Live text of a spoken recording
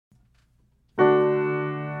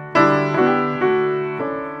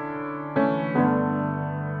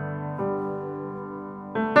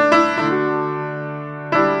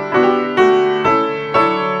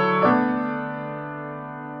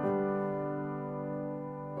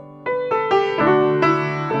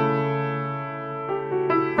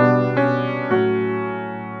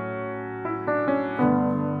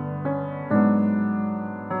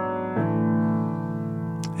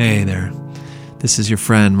Hey there, this is your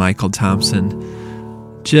friend Michael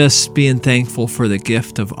Thompson. Just being thankful for the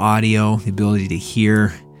gift of audio, the ability to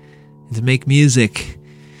hear, and to make music,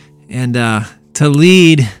 and to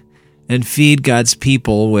lead and feed God's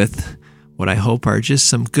people with what I hope are just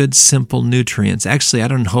some good, simple nutrients. Actually, I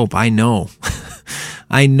don't hope, I know.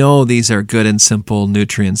 I know these are good and simple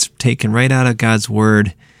nutrients taken right out of God's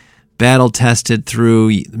Word, battle-tested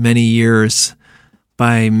through many years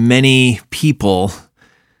by many people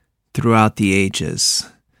throughout the ages.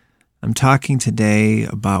 I'm talking today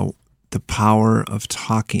about the power of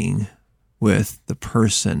talking with the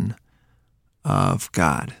person of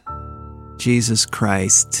God. Jesus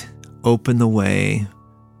Christ opened the way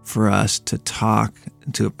for us to talk,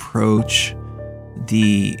 to approach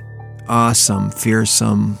the awesome,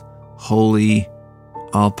 fearsome, holy,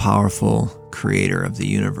 all-powerful Creator of the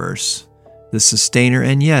universe, the Sustainer,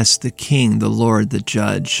 and yes, the King, the Lord, the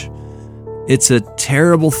Judge. It's a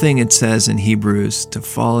terrible thing, it says in Hebrews, to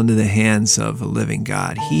fall into the hands of a living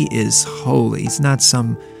God. He is holy. He's not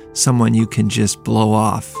someone you can just blow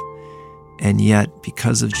off. And yet,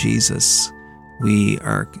 because of Jesus, it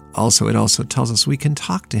also tells us we can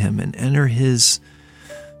talk to him and enter his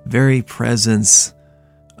very presence,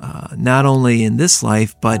 not only in this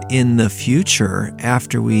life, but in the future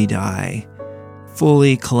after we die,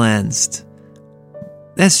 fully cleansed.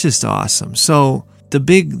 That's just awesome. So the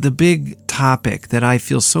big topic that I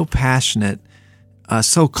feel so passionate,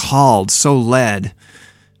 so called, so led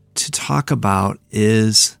to talk about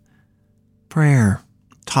is prayer,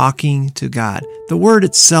 talking to God. The word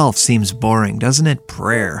itself seems boring, doesn't it?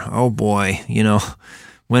 Prayer. Oh boy,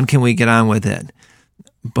 when can we get on with it?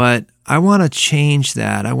 But I want to change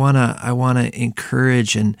that. I want to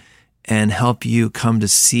encourage and help you come to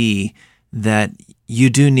see that you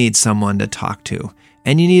do need someone to talk to.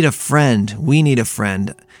 And you need a friend. We need a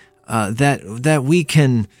friend that we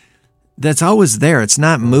can. That's always there. It's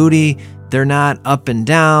not moody. They're not up and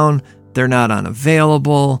down. They're not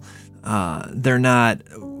unavailable. They're not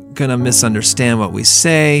gonna misunderstand what we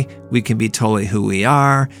say. We can be totally who we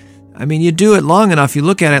are. I mean, you do it long enough. You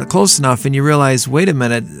look at it close enough, and you realize, wait a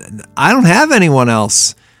minute. I don't have anyone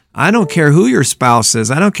else. I don't care who your spouse is.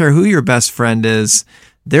 I don't care who your best friend is.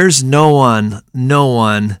 There's no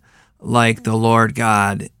one like the Lord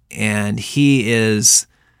God, and he is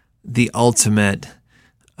the ultimate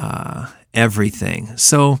everything.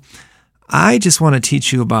 So I just want to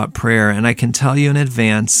teach you about prayer, and I can tell you in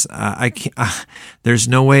advance, there's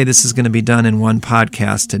no way this is going to be done in one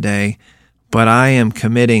podcast today, but I am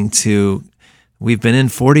committing to, we've been in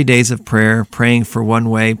 40 days of prayer, praying for One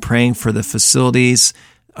Way, praying for the facilities,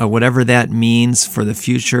 whatever that means for the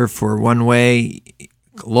future, for One Way,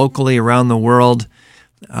 locally around the world,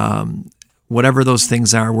 whatever those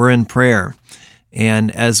things are, we're in prayer.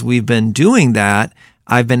 And as we've been doing that,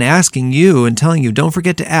 I've been asking you and telling you, don't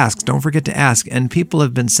forget to ask. And people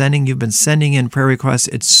have been you've been sending in prayer requests.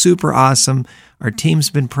 It's super awesome. Our team's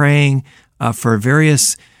been praying for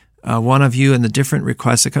various one of you and the different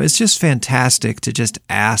requests that come. It's just fantastic to just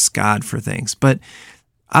ask God for things. But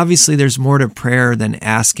obviously there's more to prayer than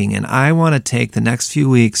asking. And I want to take the next few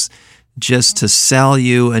weeks just to sell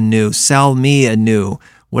me anew.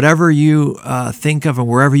 Whatever you think of and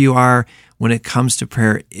wherever you are when it comes to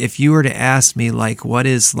prayer, if you were to ask me, what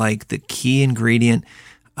is the key ingredient,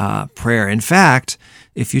 prayer. In fact,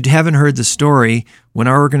 if you haven't heard the story, when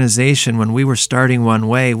our organization, when we were starting One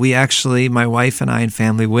Way, we actually, my wife and I and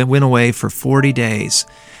family, went away for 40 days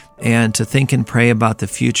and to think and pray about the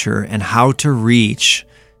future and how to reach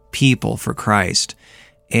people for Christ.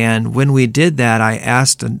 And when we did that, I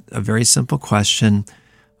asked a very simple question.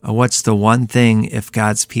 What's the one thing, if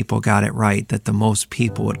God's people got it right, that the most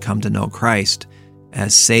people would come to know Christ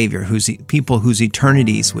as Savior, people whose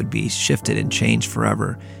eternities would be shifted and changed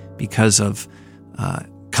forever because of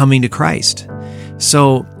coming to Christ?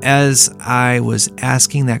 So as I was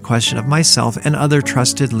asking that question of myself and other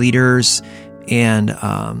trusted leaders and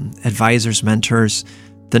advisors, mentors,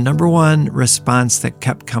 the number one response that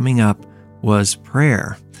kept coming up was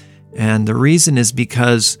prayer. And the reason is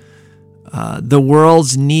because the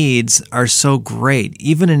world's needs are so great.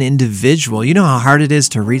 Even an individual, you know how hard it is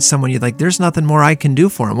to reach someone. You're like, there's nothing more I can do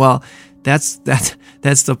for him. Well, that's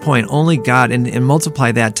the point. Only God, and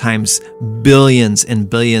multiply that times billions and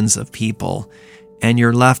billions of people, and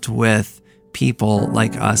you're left with people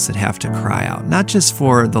like us that have to cry out, not just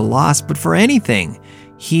for the lost, but for anything.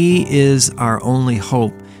 He is our only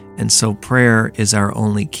hope, and so prayer is our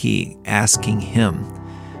only key, asking him.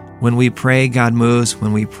 When we pray, God moves.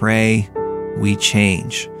 When we pray, we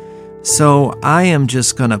change. So I am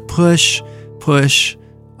just going to push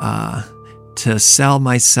to sell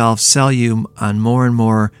myself, sell you on more and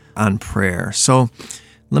more on prayer. So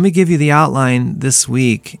let me give you the outline this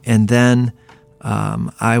week, and then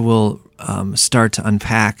I will start to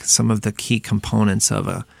unpack some of the key components of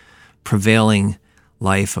a prevailing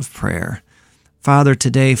life of prayer. Father,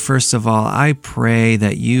 today, first of all, I pray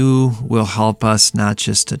that you will help us not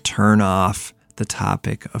just to turn off the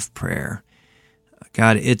topic of prayer.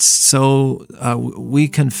 God, it's so, we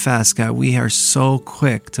confess, God, we are so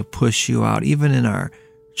quick to push you out. Even in our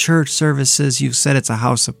church services, you've said it's a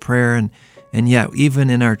house of prayer, and yet even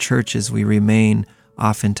in our churches, we remain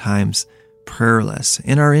oftentimes prayerless.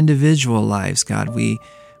 In our individual lives, God, we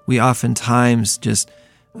oftentimes just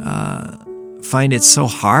find it so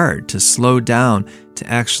hard to slow down to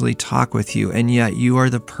actually talk with you, and yet you are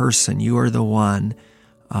the person, you are the one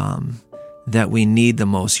that we need the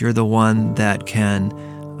most. You're the one that can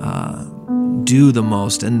do the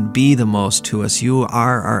most and be the most to us. You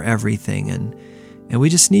are our everything, and we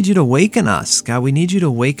just need you to awaken us. God, we need you to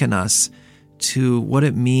awaken us to what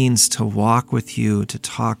it means to walk with you, to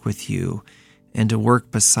talk with you, and to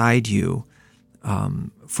work beside you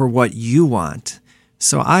for what you want.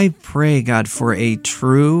 So I pray, God, for a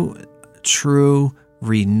true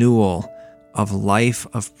renewal of life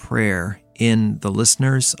of prayer in the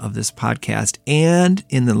listeners of this podcast and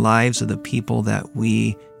in the lives of the people that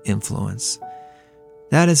we influence.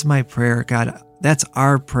 That is my prayer, God. That's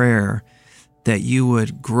our prayer, that you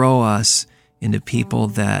would grow us into people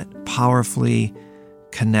that powerfully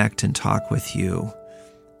connect and talk with you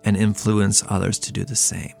and influence others to do the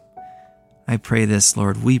same. I pray this,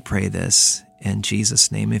 Lord. We pray this in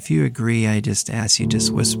Jesus' name. If you agree, I just ask you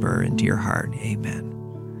just whisper into your heart, amen.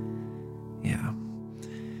 Yeah.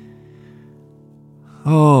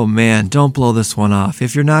 Oh man, don't blow this one off.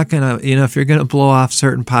 If you're not going to, if you're going to blow off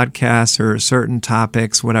certain podcasts or certain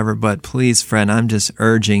topics, whatever, but please, friend, I'm just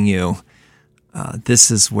urging you, this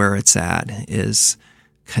is where it's at, is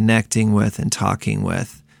connecting with and talking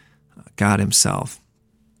with God himself.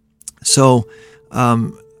 So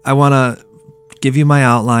I want to give you my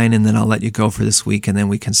outline, and then I'll let you go for this week, and then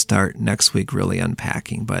we can start next week really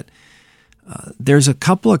unpacking. But there's a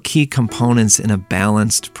couple of key components in a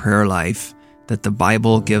balanced prayer life that the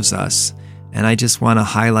Bible gives us, and I just want to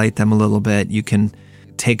highlight them a little bit. You can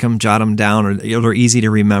take them, jot them down, or they're easy to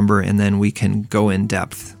remember, and then we can go in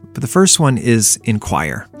depth. But the first one is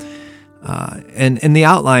inquire. And the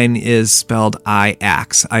outline is spelled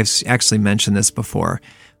I-ACTS. I've actually mentioned this before,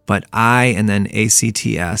 but I and then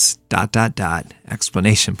ACTS ...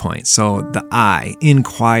 exclamation point. So the I,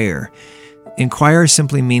 inquire. Inquire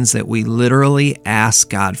simply means that we literally ask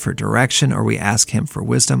God for direction, or we ask him for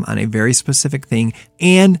wisdom on a very specific thing,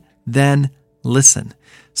 and then listen.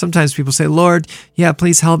 Sometimes people say, Lord, yeah,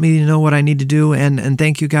 please help me to know what I need to do, and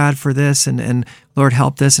thank you, God, for this, and Lord,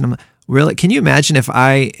 help this. And I'm really, can you imagine if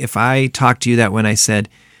I talked to you that when I said,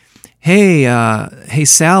 hey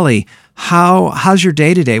Sally, how's your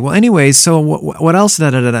day today? Well, anyways, so what else?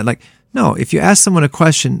 Like, no, if you ask someone a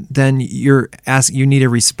question, then you need a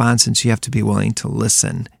response, and so you have to be willing to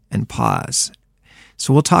listen and pause.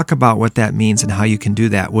 So we'll talk about what that means and how you can do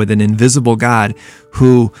that with an invisible God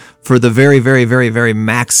who, for the very, very, very, very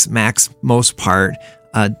max most part,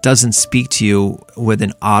 doesn't speak to you with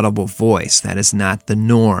an audible voice. That is not the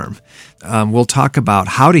norm. We'll talk about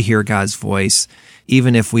how to hear God's voice,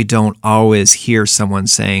 even if we don't always hear someone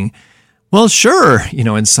saying, well, sure,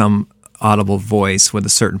 in some audible voice with a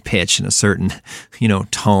certain pitch and a certain,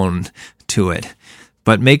 tone to it.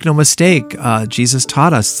 But make no mistake, Jesus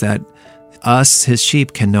taught us that us, his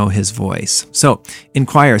sheep, can know his voice. So,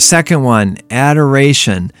 inquire. Second one,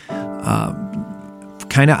 adoration.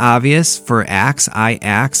 Kind of obvious for acts.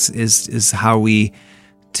 I-ACTS is how we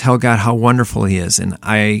tell God how wonderful he is. And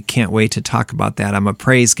I can't wait to talk about that. I'm a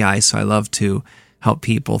praise guy, so I love to help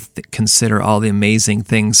people consider all the amazing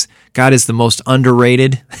things. God is the most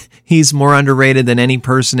underrated. He's more underrated than any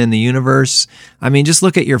person in the universe. I mean, just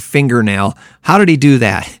look at your fingernail. How did he do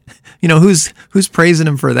that? Who's praising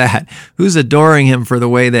him for that? Who's adoring him for the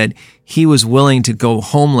way that he was willing to go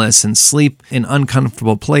homeless and sleep in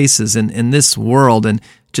uncomfortable places in this world, and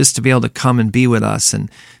just to be able to come and be with us, and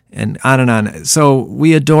on and on. So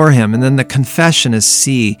we adore him. And then the confession is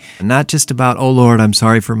C, not just about, oh Lord, I'm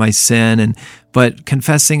sorry for my sin, but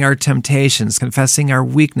confessing our temptations, confessing our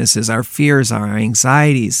weaknesses, our fears, our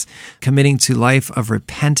anxieties, committing to life of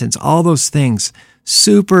repentance, all those things.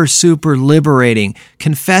 Super, super liberating.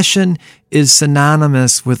 Confession is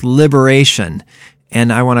synonymous with liberation.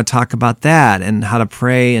 And I want to talk about that and how to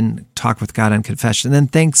pray and talk with God on confession. And then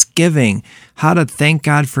thanksgiving, how to thank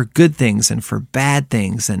God for good things and for bad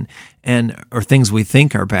things, or things we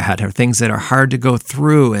think are bad, or things that are hard to go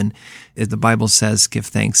through. The Bible says, give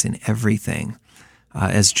thanks in everything,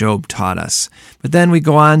 as Job taught us. But then we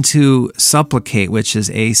go on to supplicate, which is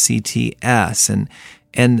ACTS, and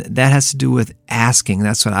that has to do with asking.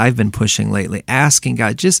 That's what I've been pushing lately. Asking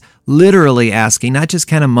God, just literally asking, not just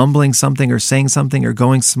kind of mumbling something or saying something or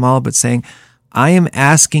going small, but saying, I am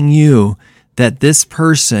asking you that this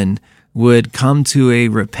person would come to a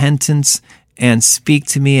repentance and speak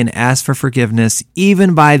to me and ask for forgiveness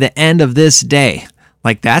even by the end of this day.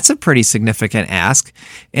 Like, that's a pretty significant ask.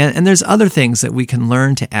 And there's other things that we can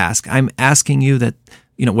learn to ask. I'm asking you that,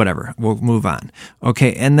 whatever, we'll move on.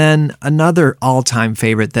 Okay, and then another all-time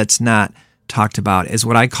favorite that's not talked about is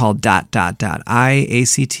what I call ... IACTS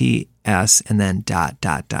and then ...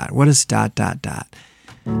 What is ...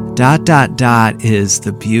 is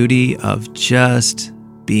the beauty of just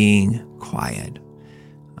being quiet.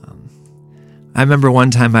 I remember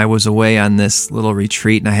one time I was away on this little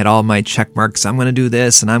retreat and I had all my check marks. I'm going to do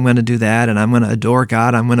this and I'm going to do that and I'm going to adore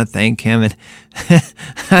God. I'm going to thank Him. And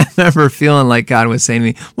I remember feeling like God was saying to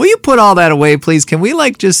me, will you put all that away, please? Can we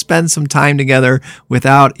just spend some time together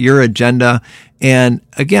without your agenda? And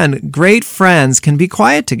again, great friends can be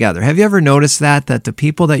quiet together. Have you ever noticed that the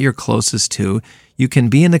people that you're closest to, you can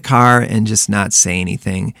be in the car and just not say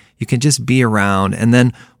anything. You can just be around. And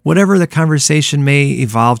then whatever the conversation may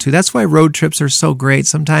evolve to, that's why road trips are so great.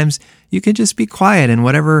 Sometimes you can just be quiet and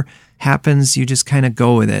whatever happens, you just kind of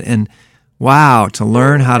go with it. And wow, to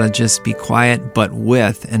learn how to just be quiet, but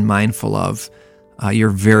with and mindful of your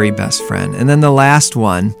very best friend. And then the last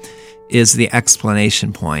one is the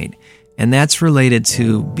explanation point. And that's related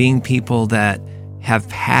to being people that have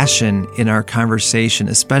passion in our conversation,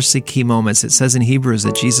 especially key moments. It says in Hebrews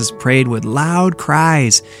that Jesus prayed with loud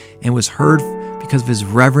cries and was heard because of His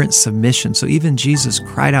reverent submission. So even Jesus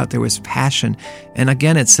cried out, there was passion. And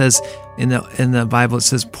again, it says in the Bible, it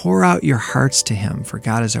says, pour out your hearts to Him, for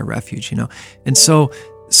God is our refuge, And so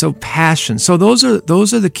passion. So those are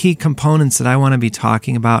the key components that I want to be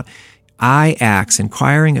talking about. Acts,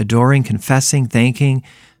 inquiring, adoring, confessing, thanking,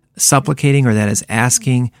 supplicating, or that is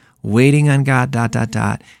asking, waiting on God, ...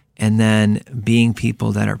 and then being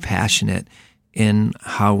people that are passionate in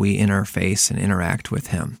how we interface and interact with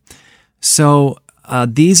Him. So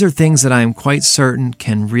these are things that I'm quite certain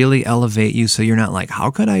can really elevate you, so you're not like,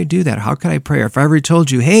 how could I do that? How could I pray? Or if I ever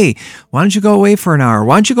told you, hey, why don't you go away for an hour?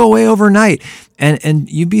 Why don't you go away overnight? And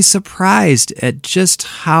you'd be surprised at just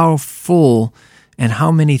how full and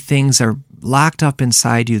how many things are locked up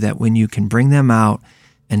inside you that when you can bring them out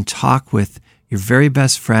and talk with your very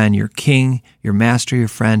best friend, your king, your master, your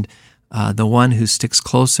friend, the one who sticks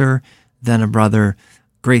closer than a brother,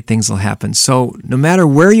 great things will happen. So no matter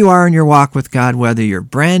where you are in your walk with God, whether you're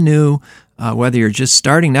brand new, whether you're just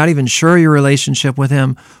starting, not even sure your relationship with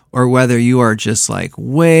Him, or whether you are just like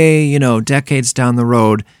way, decades down the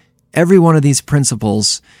road, every one of these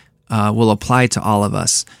principles will apply to all of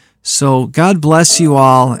us. So God bless you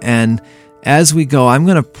all. And as we go, I'm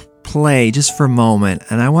going to play just for a moment,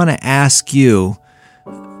 and I want to ask you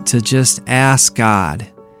to just ask God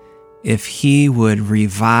if He would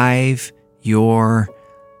revive your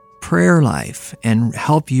prayer life and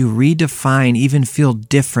help you redefine, even feel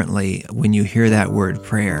differently when you hear that word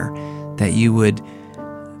prayer, that you would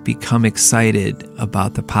become excited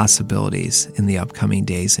about the possibilities in the upcoming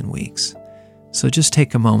days and weeks. So just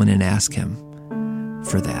take a moment and ask Him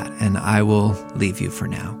for that, and I will leave you for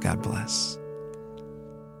now. God bless.